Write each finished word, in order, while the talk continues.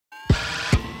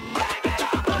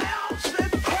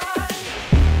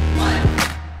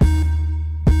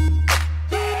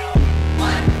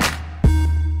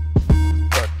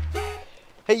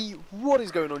Hey, what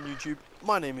is going on YouTube?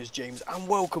 My name is James and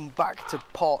welcome back to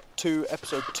part 2,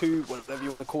 episode 2, whatever you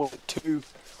want to call it, 2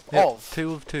 of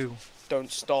 2 of 2.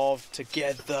 Don't Starve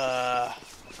Together.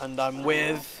 And I'm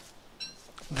with...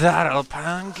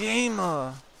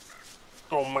 ThatAlpineGamer!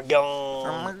 Oh my god.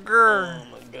 Oh my god. Oh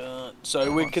my god.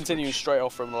 So we're continuing straight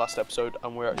off from the last episode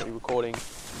and we're actually recording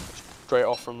straight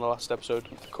off from the last episode.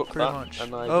 Cooked Pretty that much.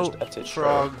 and I Oh, just ate it straight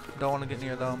frog. off. Don't want to get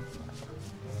near them.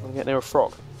 I'm getting near a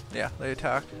frog. Yeah, they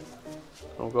attack.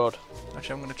 Oh god.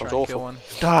 Actually, I'm gonna try That's and awful. kill one.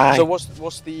 Die! So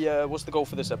what's the goal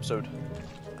for this episode?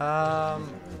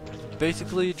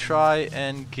 Basically try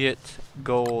and get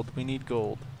gold. We need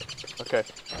gold. Okay.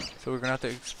 So we're gonna have to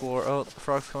explore. Oh, the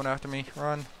frog's coming after me.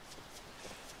 Run.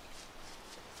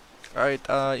 Alright,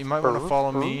 you might want to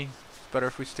follow me. It's better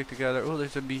if we stick together. Oh,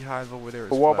 there's a beehive over there as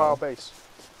But well. what about our base?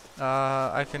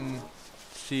 I can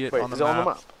see it Wait, on the is it map. on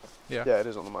the map? Yeah. Yeah, it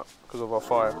is on the map because of our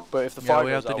fire. But if the fire All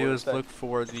we goes have to out, do we'll is stay. look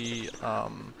for the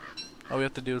all we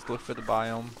have to do is look for the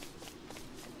biome.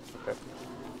 Okay.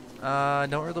 I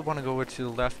don't really want to go over to the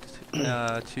left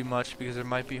too much because there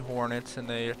might be hornets and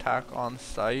they attack on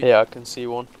sight. Yeah, I can see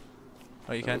one.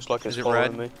 Oh, you It can? looks like it's Is it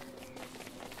following red? me.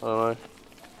 I don't know.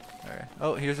 Okay.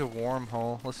 Oh, here's a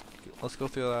wormhole. Let's go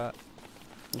through that.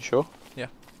 You sure? Yeah.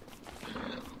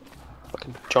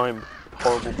 Fucking giant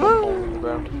horrible bomb hole in the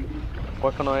ground. Why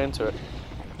can't I enter it?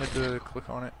 You have to click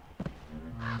on it.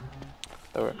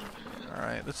 Alright.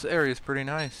 Alright, this area is pretty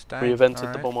nice. Dang. We have entered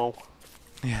the alright. bomb hole.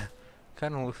 Yeah.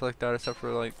 Kind of looks like that except for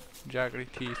like jaggedy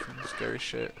teeth and scary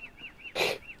shit.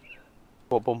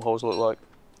 What bomb holes look like?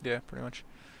 Yeah, pretty much.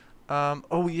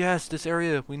 Oh yes, this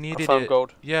area, we needed I found it.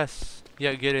 gold. Yes.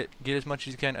 Yeah, get it. Get as much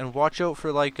as you can. And watch out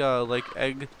for like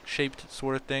egg-shaped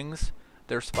sort of things.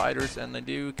 They're spiders and they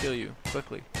do kill you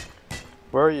quickly.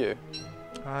 Where are you?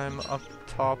 I'm up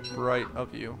top right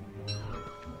of you.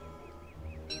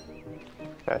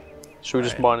 Okay. Should we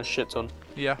just Alright. mine a shit ton?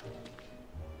 Yeah.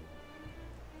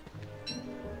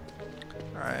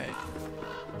 Alright.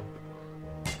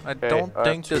 I Okay, don't I have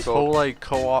think 2 this gold. whole like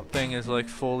co-op thing is like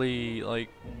fully like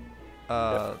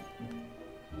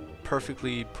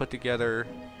perfectly put together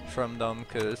from them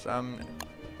because I'm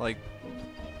like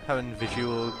having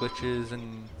visual glitches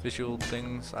and visual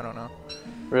things. I don't know.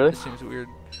 Really? It seems weird.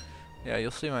 Yeah,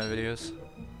 you'll see my videos.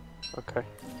 Okay.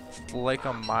 It's like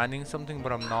I'm mining something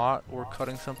but I'm not, or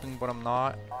cutting something but I'm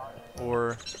not,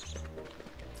 or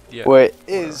yeah. Well, it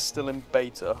is still in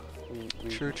beta. We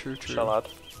True. shall add.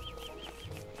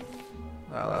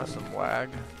 Wow, that's some wag.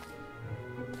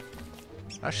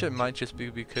 That shit might just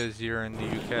be because you're in the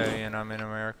UK and I'm in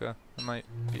America. That might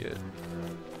be it.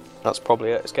 That's probably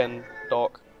it. It's getting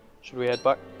dark. Should we head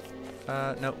back?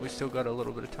 No, we still got a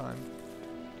little bit of time.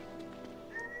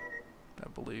 I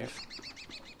believe.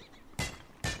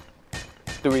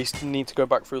 Do we need to go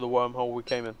back through the wormhole we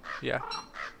came in? Yeah,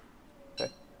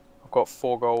 I've got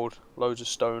 4 gold, loads of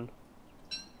stone.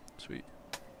 sweet.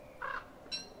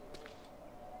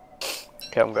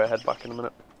 Okay, I'm gonna head back in a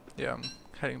minute. Yeah, I'm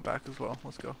heading back as well.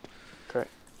 Let's go. Okay.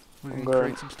 We I'm can going.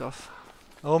 create some stuff.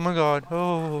 Oh my god.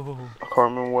 Oh. I can't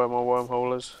remember where my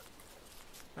wormhole is.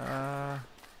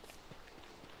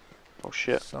 Oh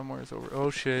shit. Somewhere's over. Oh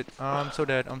shit. I'm so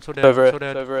dead. I'm so dead. Over I'm here. so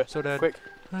dead. It's over here. So dead. Quick,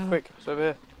 quick. It's over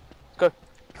here. Go.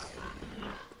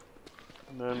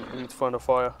 And then we need to find a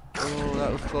fire. Oh,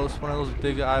 that was close. One of those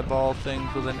big eyeball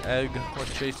things with an egg was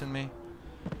chasing me.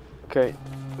 Okay.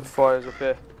 The fire's up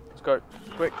here. Let's go.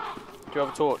 Quick. Do you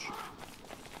have a torch?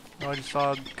 Oh, I just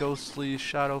saw a ghostly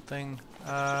shadow thing.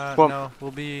 Come on. No, we'll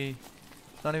be.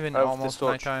 It's not even I have this almost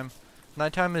torch. nighttime.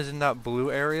 Nighttime is in that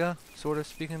blue area, sort of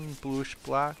speaking, bluish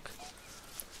black.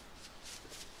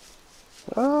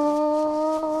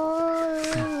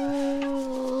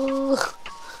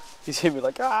 You see me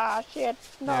like, ah, shit,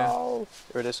 no.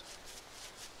 Here it is.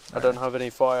 I don't have any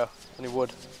fire, any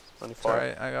wood, any fire.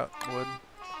 Alright, I got wood.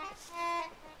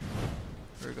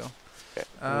 There we go. Okay.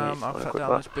 I'll I'm gonna cut quit down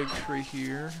that. this big tree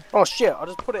here. Oh shit! I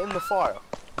just put it in the fire.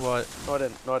 What? No, I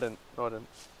didn't. No, I didn't. No, I didn't.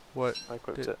 What? I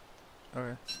equipped Did- it.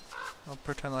 Okay. I'll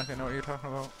pretend like I know what you're talking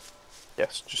about.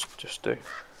 Yes, just do.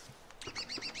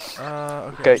 Okay,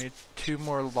 Okay. I need 2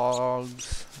 more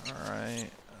logs.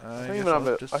 Alright. I don't even have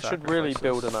it. I should really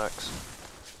build an axe.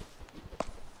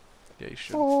 Yeah, you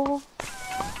should. Oh.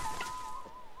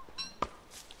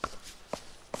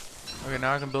 Okay,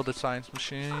 now I can build a science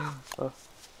machine. Oh.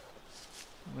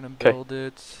 I'm gonna 'Kay. build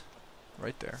it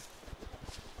right there.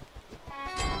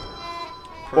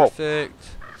 Whoa. Perfect.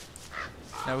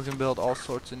 Now we can build all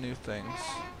sorts of new things.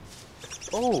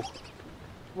 Oh.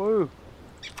 Whoa.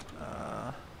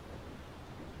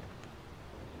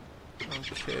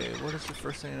 Okay, what is the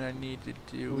first thing I need to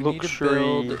do?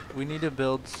 Luxury. We need to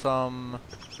build some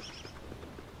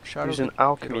shadow. Use an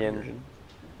alchemy engine.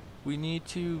 We need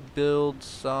to build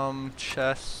some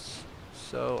chests,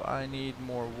 so I need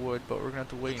more wood, but we're gonna have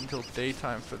to wait until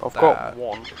daytime for that. I've got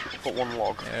one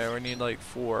log. Yeah, we need like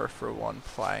 4 for 1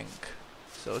 plank,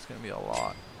 so it's gonna be a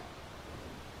lot.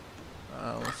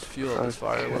 Let's fuel up this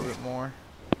fire a little bit more.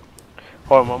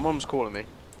 Oh, my mum's calling me.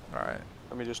 Alright.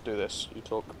 Let me just do this. You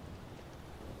talk.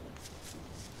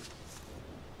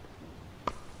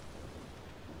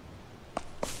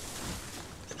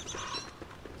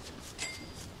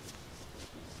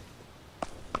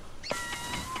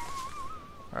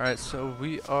 Alright, so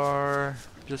we are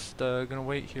just gonna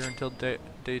wait here until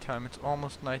daytime. It's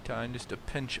almost nighttime, just a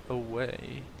pinch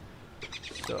away.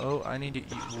 So I need to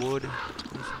eat wood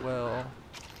as well.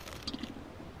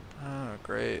 Oh,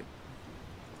 great.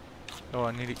 Oh,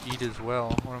 I need to eat as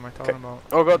well. What am I talking about?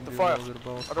 Oh god, the Do a fire. little bit of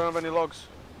both. I don't have any logs.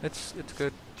 It's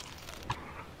good.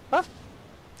 Huh?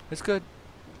 It's good.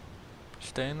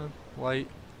 Stay in the light.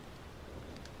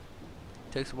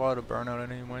 Takes a while to burn out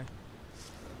anyway.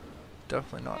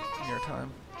 Definitely not in your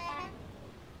time.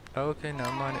 Okay,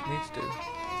 never mind. It needs to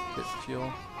get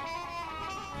fuel.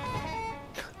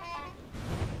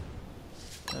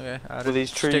 Okay. Will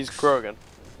these trees grow again?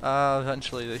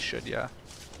 Eventually they should, yeah.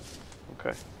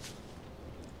 Okay.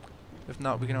 If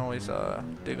not, we can always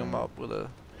dig them up with a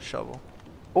shovel.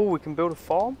 Oh, we can build a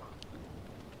farm?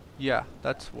 Yeah,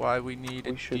 that's why we need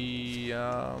the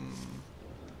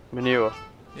manure.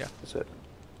 Yeah. That's it.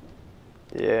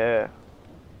 Yeah.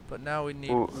 But now we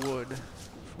need wood.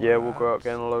 Yeah, we'll go out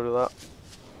getting a load of that.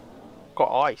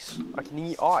 Got ice. I can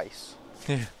eat ice.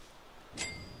 Yeah.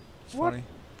 It's What? funny.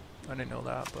 I didn't know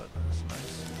that, but that's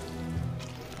nice.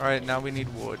 Alright, now we need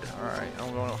wood. Alright,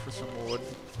 I'm going out for some wood.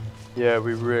 Yeah,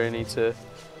 we really need to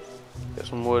get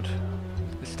some wood.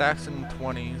 It stacks in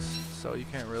 20s, so you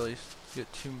can't really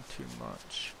get too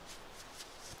much.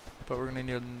 But we're gonna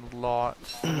need a lot.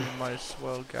 We might as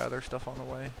well gather stuff on the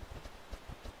way.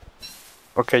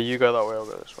 Okay, you go that way, I'll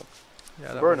go this way.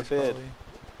 Yeah, that We're in a way's bed. probably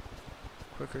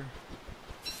quicker.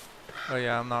 Oh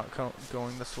yeah, I'm not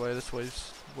going this way. This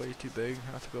way's way too big.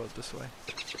 I have to go this way.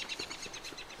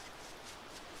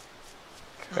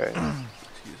 Okay.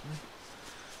 Excuse me.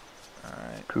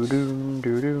 Alright.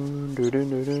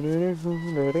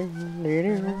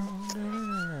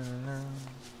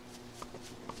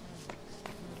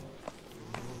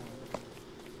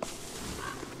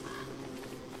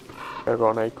 I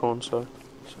got an acorn, so.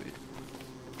 Sweet.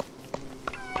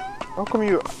 How come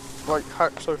you, like,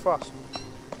 hack so fast?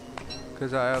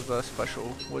 Because I have a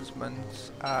special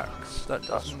woodsman's axe that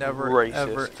does That's never,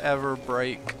 racist. ever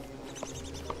break.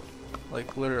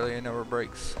 Like, literally, it never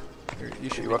breaks. You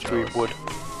should You have to eat wood.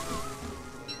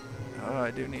 Oh, I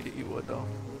do need to eat wood, though.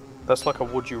 That's like a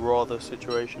would you rather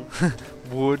situation.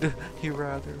 Would you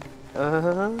rather?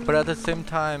 But at the same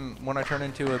time, when I turn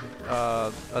into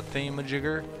a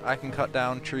thingamajigger, I can cut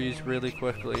down trees really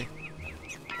quickly.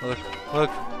 Look,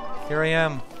 here I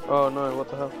am. Oh no, what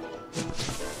the hell?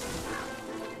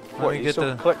 What, you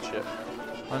still collect shit?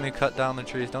 Let me cut down the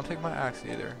trees. Don't take my axe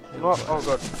either. Oh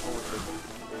god.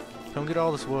 Come get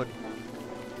all this wood.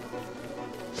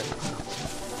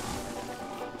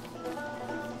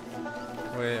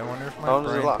 Wait, I wonder if my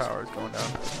brain power is going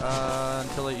down.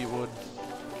 Until I eat wood.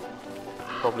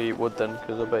 Probably eat wood then,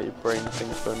 because I bet your brain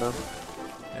thing's going down.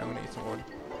 Yeah, I'm gonna eat some wood.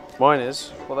 Mine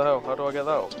is? What the hell? How do I get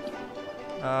that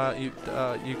out?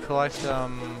 You collect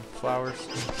flowers.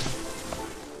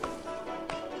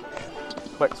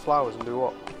 Collect flowers and do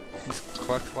what? Just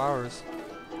collect flowers.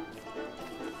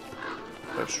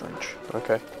 That's strange.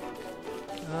 Okay.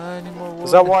 I need more wood.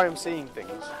 Is that why I'm seeing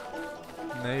things?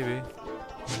 Maybe.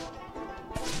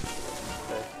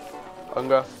 Okay. I'm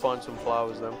gonna have to find some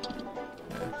flowers then.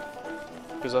 Yeah.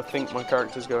 Because I think my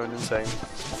character's going insane.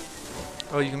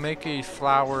 Oh, you can make a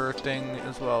flower thing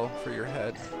as well for your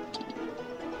head.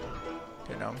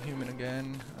 Okay, now I'm human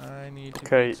again. I need to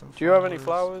get some flowers. Do you have any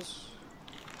flowers?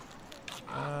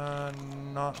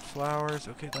 Not flowers.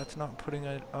 Okay, that's not putting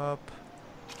it up.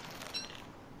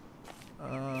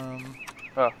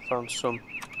 Found some.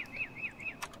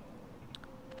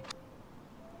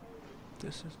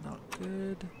 This is not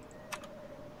good.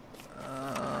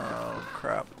 Oh,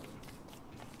 crap.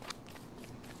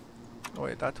 Oh,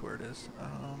 wait, that's where it is.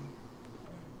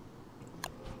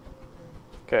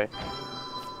 Okay.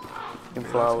 In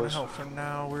flowers. Help for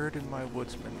now. Where did my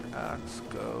woodsman axe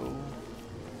go?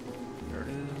 There it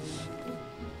is.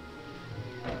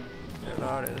 Yeah,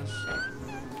 that is.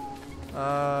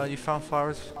 You found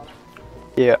flowers?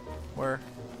 Yeah. Where?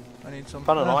 I need some.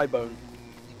 Found an eye bone.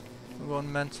 I'm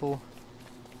going mental.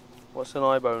 What's an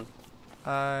eye bone?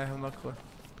 I have no clue.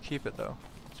 Keep it though.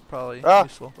 It's probably Ah!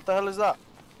 useful. What the hell is that?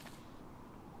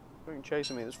 Don't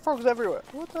chasing me. There's frogs everywhere.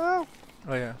 What the hell?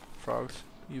 Oh yeah, frogs.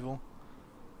 Evil.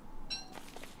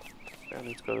 Yeah, I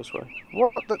need to go this way.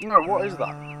 What the? No, what is that?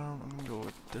 I'm gonna go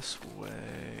this way.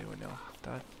 Wait, no,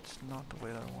 that's not the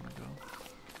way that I want to go.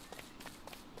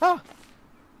 Ah!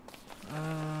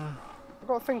 Uh, I've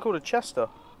got a thing called a Chester.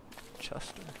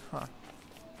 Chester. Huh.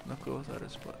 Not cool as that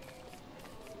is, but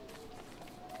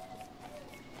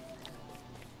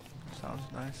sounds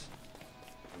nice.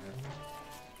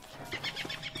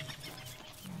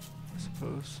 I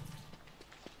suppose.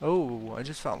 Oh, I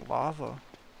just found lava.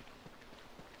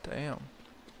 Damn.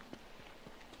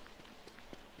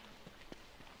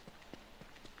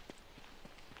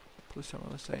 Please tell me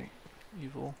this ain't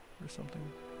evil or something.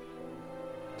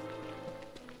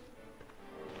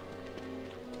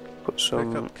 Put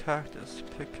some. Pick up cactus.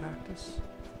 Pick cactus.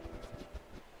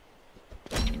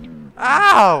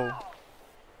 Ow!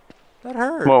 That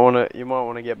hurt. You might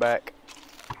wanna get back.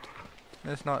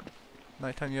 It's not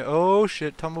nighttime yet. Oh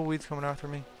shit! Tumbleweed's coming after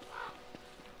me.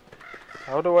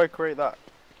 How do I create that?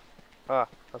 Ah,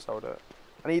 that's how I do it.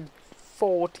 I need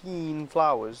 14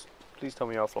 flowers. Please tell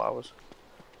me you have flowers.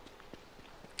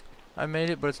 I made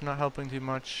it, but it's not helping too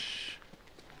much.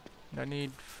 I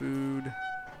need food.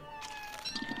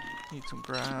 Need some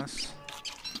grass.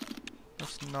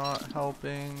 That's not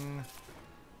helping.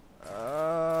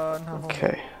 No.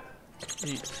 Okay.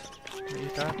 Eat.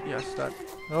 Eat that? Yes, that.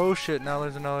 Oh shit, now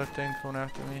there's another thing coming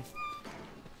after me.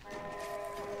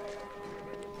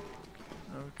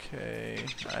 Okay,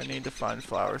 I need to find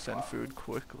flowers and food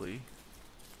quickly.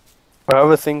 I have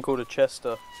a thing called a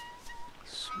Chester.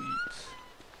 Sweet.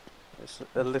 It's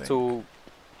a little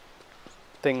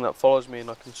thing that follows me and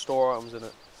I can store items in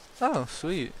it. Oh,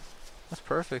 sweet. That's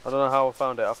perfect. I don't know how I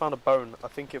found it. I found a bone. I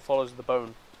think it follows the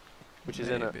bone, which is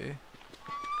in it.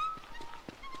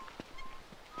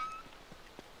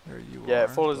 There you are. Yeah, it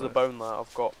follows the bone that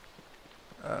I've got.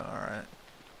 Alright.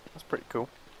 That's pretty cool.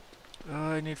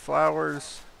 I need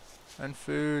flowers and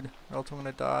food, or else I'm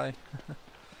gonna die.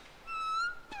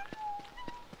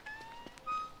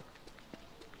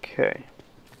 Okay.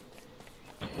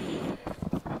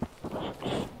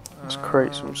 Let's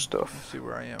create some stuff. Let's see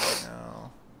where I am right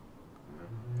now.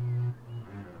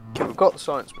 Okay, we've got the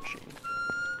science machine.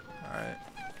 Alright.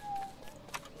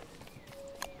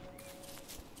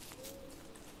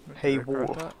 Hay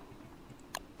wall.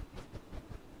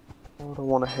 Oh, I don't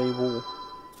want a hay wall.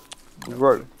 We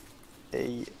wrote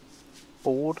a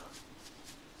board.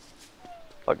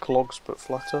 Like logs but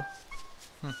flatter.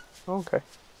 Okay.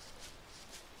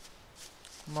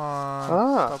 Come on,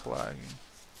 stop lagging.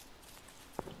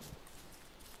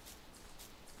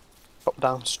 Chop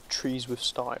down trees with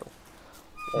style.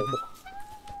 Oh.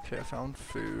 Okay, I found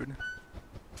food.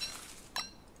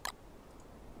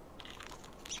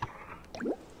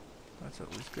 That's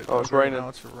at least good. Oh, it's raining. Now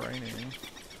it's raining.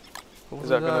 Is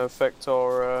that going to affect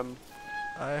our...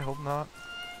 I hope not.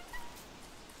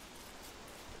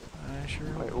 I sure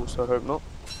hope I also hope not.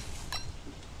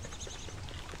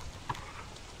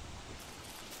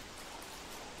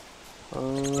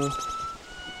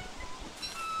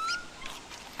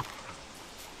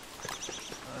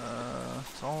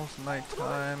 It's almost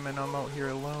nighttime and I'm out here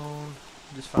alone.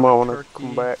 Just Might want to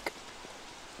come back.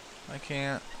 I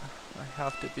can't. I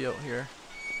have to be out here.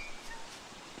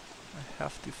 I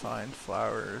have to find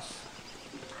flowers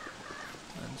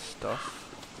and stuff.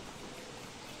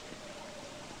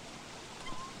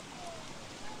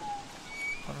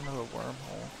 Found another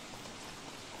wormhole.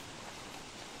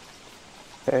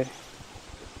 Okay.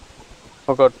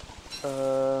 Oh god.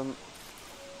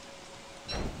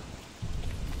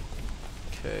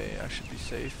 Okay, I should be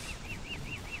safe.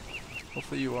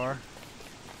 Hopefully you are.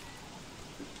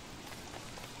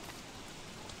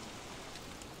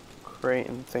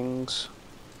 Creating things.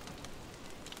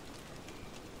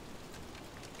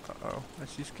 Uh-oh. I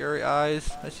see scary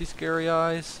eyes. I see scary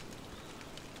eyes.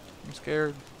 I'm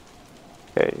scared.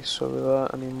 Okay, so with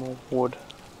that I need more wood.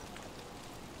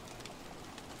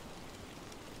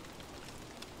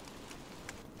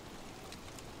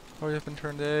 Hurry up and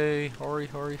turn day. Hurry,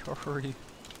 hurry, hurry.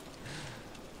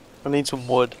 I need some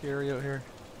wood. Scary out here.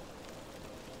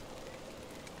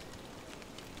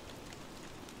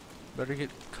 Better get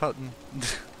cutting.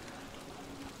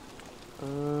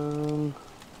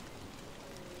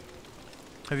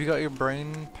 Have you got your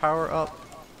brain power up?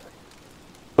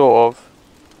 Sort of.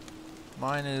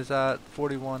 Mine is at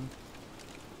 41.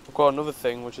 I've got another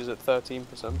thing which is at 13%.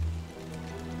 I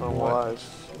don't know what that is.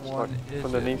 It's One like is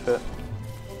underneath it.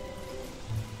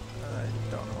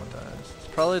 I don't know what that is. It's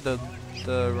probably the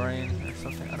the rain or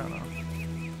something. I don't know.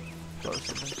 Flowers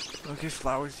something. Okay,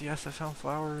 flowers. Yes, I found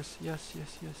flowers. Yes,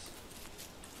 yes, yes.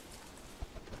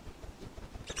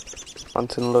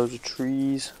 Planting loads of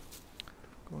trees.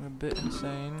 Going a bit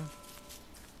insane.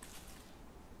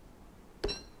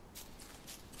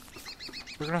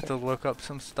 We're gonna have to look up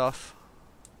some stuff.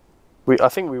 I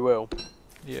think we will.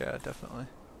 Yeah, definitely.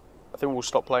 I think we'll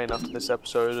stop playing after this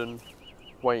episode and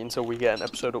wait until we get an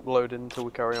episode uploaded until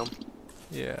we carry on.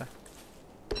 Yeah.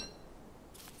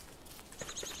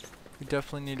 We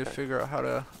definitely need to figure out how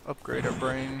to upgrade our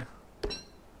brain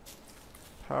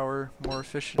power more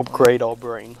efficiently. Upgrade our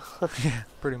brain. Yeah,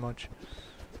 pretty much.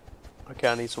 Okay,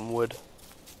 I need some wood.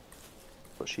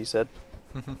 What she said.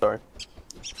 Sorry.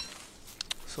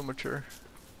 So mature.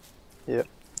 Yeah.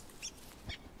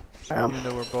 Even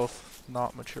though we're both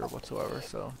not mature whatsoever,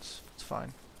 so it's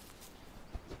fine.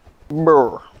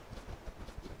 Brr.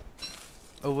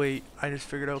 Oh wait, I just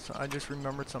figured out. I just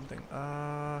remembered something.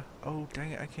 Oh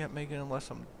dang it! I can't make it unless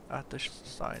I'm at the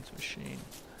science machine.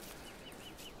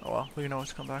 Oh well, we can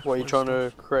always come back. What are you trying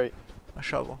to create? A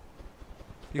shovel.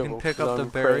 You can Shovel, pick 'cause up the I'm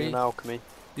berry. creating alchemy.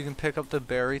 You can pick up the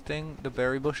berry thing, the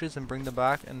berry bushes, and bring them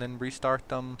back, and then restart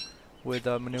them with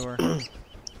manure.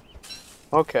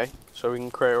 Okay, so we can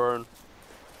create our own.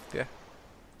 Yeah.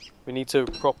 We need to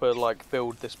proper like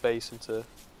build this base into.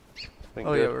 something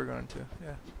Oh good. yeah, we're going to.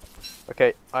 Yeah.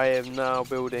 Okay, I am now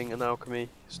building an alchemy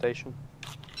station.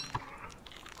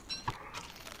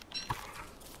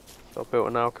 So I built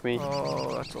an alchemy.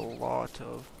 Oh, that's a lot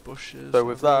of bushes. So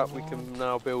with that, we can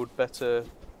now build better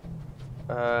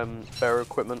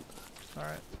equipment.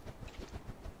 Alright.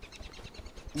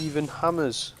 Even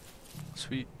hammers.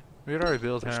 Sweet. We'd already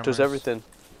built Which hammers. does everything.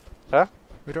 Huh?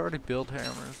 We'd already built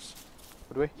hammers.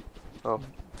 Would we? Oh.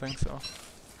 I think so.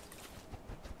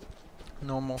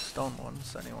 Normal stone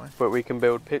ones, anyway. But we can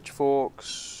build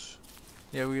pitchforks.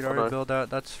 Yeah, we'd already built that.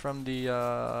 That's from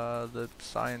the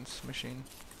science machine.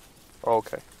 Oh,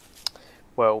 okay.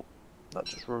 Well, that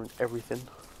just ruined everything.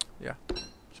 Yeah.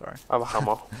 Sorry. I have a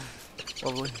hammer.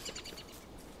 Lovely.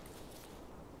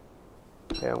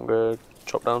 Yeah, I'm gonna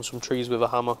chop down some trees with a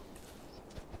hammer.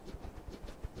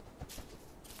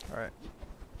 Alright.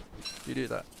 You do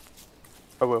that.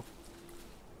 I will.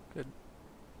 Good.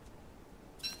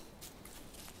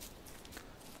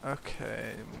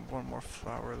 Okay, one more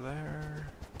flower there.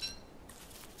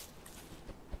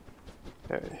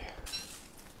 Okay.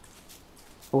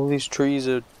 All these trees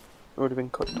have already been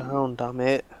cut down, damn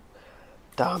it.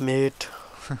 Damn it.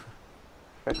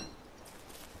 Okay.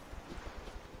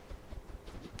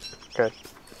 Okay.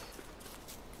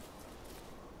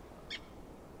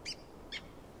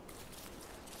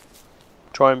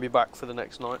 Try and be back for the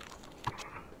next night.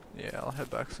 Yeah, I'll head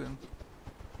back soon.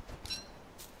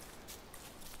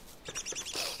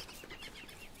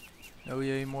 Oh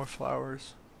yay, more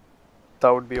flowers. That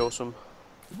would be awesome.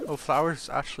 Oh, flowers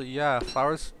actually, yeah,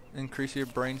 flowers increase your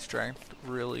brain strength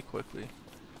really quickly.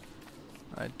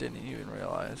 I didn't even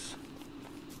realize.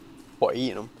 What,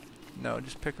 eating them? No,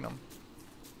 just picking them.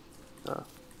 Ah.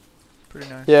 Pretty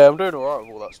nice. Yeah, I'm doing alright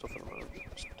with all that stuff at the moment.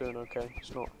 It's doing okay.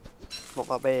 It's not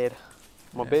that bad.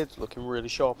 My beard's looking really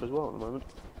sharp as well at the moment.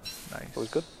 Nice. Always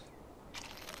good.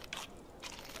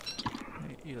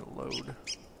 Eat a load.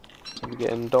 Are we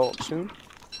getting dark soon?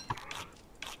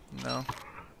 No.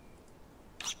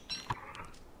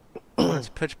 When it's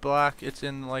pitch black, it's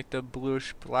in like the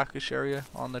bluish blackish area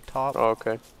on the top. Oh,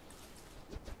 okay.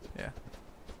 Yeah.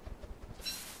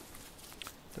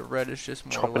 The red is just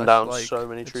more Chopping or less down like so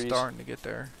many it's trees. starting to get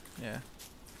there. Yeah.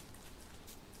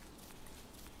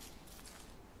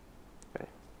 Okay.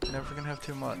 Never gonna have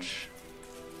too much.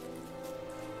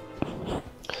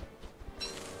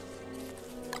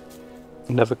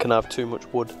 Never can have too much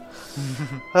wood.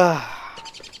 Ah.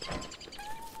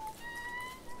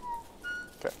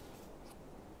 Okay.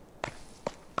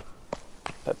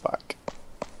 Head back.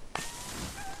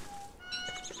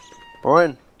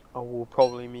 Alright, I will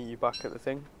probably meet you back at the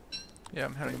thing. Yeah,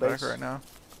 I'm heading the back base. right now. I'm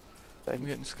Thank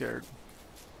getting scared.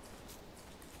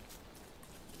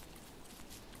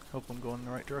 Hope I'm going in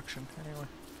the right direction anyway.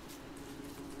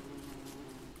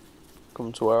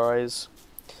 Come to where I is.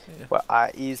 Yeah. Where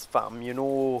I is, fam, you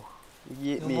know.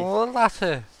 You get me. More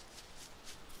latte.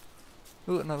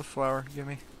 Ooh, another flower. Give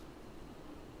me.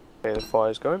 Okay, the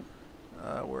fire's going.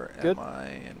 Where Good. am I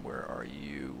and where are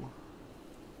you?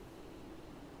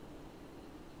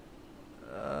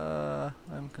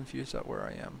 I'm confused at where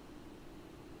I am.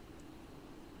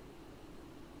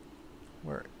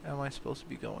 Where am I supposed to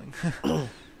be going?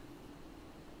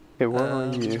 Okay, where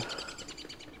are you?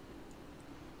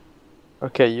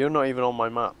 Okay, you're not even on my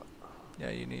map. Yeah,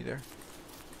 you neither.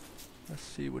 Let's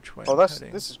see which way Oh, I'm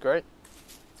heading. this is great.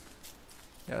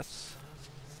 Yes.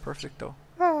 Perfect though.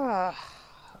 I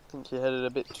think you headed a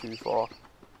bit too far.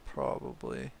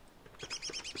 Probably.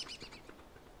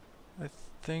 I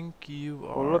think you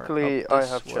are. Well, luckily up I this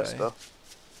have way. Chester.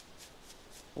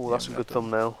 Oh, that's a good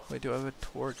thumbnail. Wait, do I have a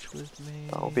torch with me?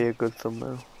 That'll be a good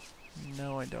thumbnail.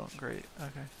 No, I don't. Great.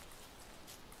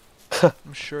 Okay.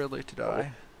 I'm surely to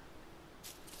die.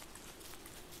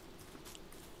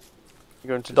 You're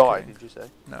going to Just die, kidding. did you say?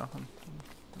 No,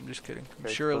 I'm just kidding. I'm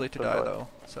Okay, surely to die die. though,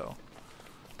 so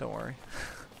don't worry.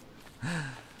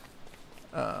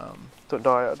 Don't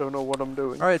die, I don't know what I'm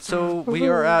doing. Alright, so we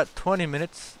are at 20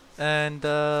 minutes, and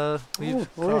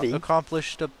we've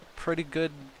accomplished a pretty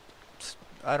good...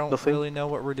 I don't really know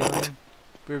what we're doing.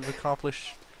 We've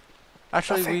accomplished...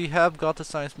 Actually, we have got the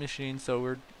science machine, so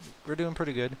we're doing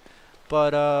pretty good.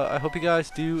 But I hope you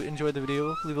guys do enjoy the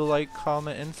video. Leave a like,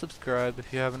 comment, and subscribe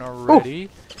if you haven't already.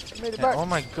 Made it And back. oh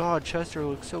my god, Chester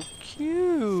looks so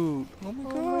cute! Oh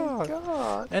my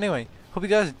god! Anyway, hope you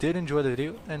guys did enjoy the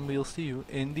video, and we'll see you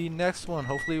in the next one.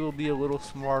 Hopefully we'll be a little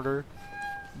smarter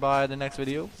by the next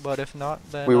video, but if not,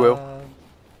 then we will.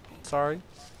 Sorry.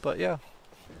 But yeah.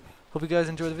 Hope you guys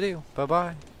enjoy the video. Bye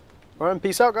bye. Alright,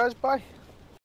 peace out guys, bye.